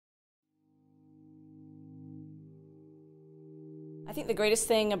I think the greatest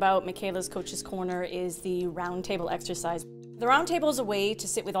thing about Michela's Coach's Corner is the roundtable exercise. The roundtable is a way to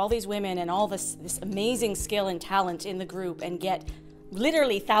sit with all these women and all this amazing skill and talent in the group and get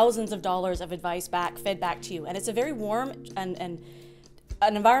literally thousands of dollars of advice fed back to you. And it's a very warm and an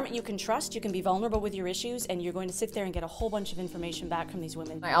environment you can trust. You can be vulnerable with your issues, and you're going to sit there and get a whole bunch of information back from these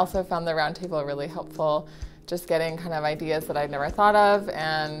women. I also found the roundtable really helpful, just getting kind of ideas that I'd never thought of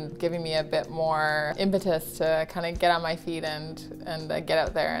and giving me a bit more impetus to kind of get on my feet and get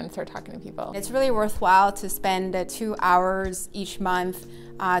out there and start talking to people. It's really worthwhile to spend 2 hours each month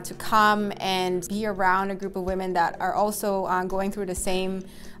to come and be around a group of women that are also going through the same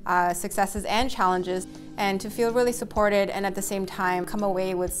successes and challenges, and to feel really supported and at the same time come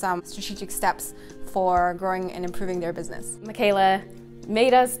away with some strategic steps for growing and improving their business. Michela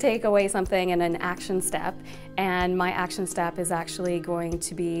made us take away something in an action step, and my action step is actually going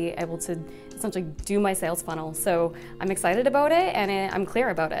to be able to essentially do my sales funnel. So I'm excited about it, and I'm clear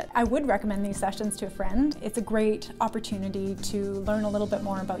about it. I would recommend these sessions to a friend. It's a great opportunity to learn a little bit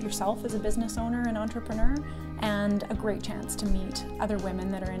more about yourself as a business owner and entrepreneur, and a great chance to meet other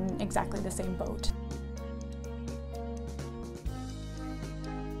women that are in exactly the same boat.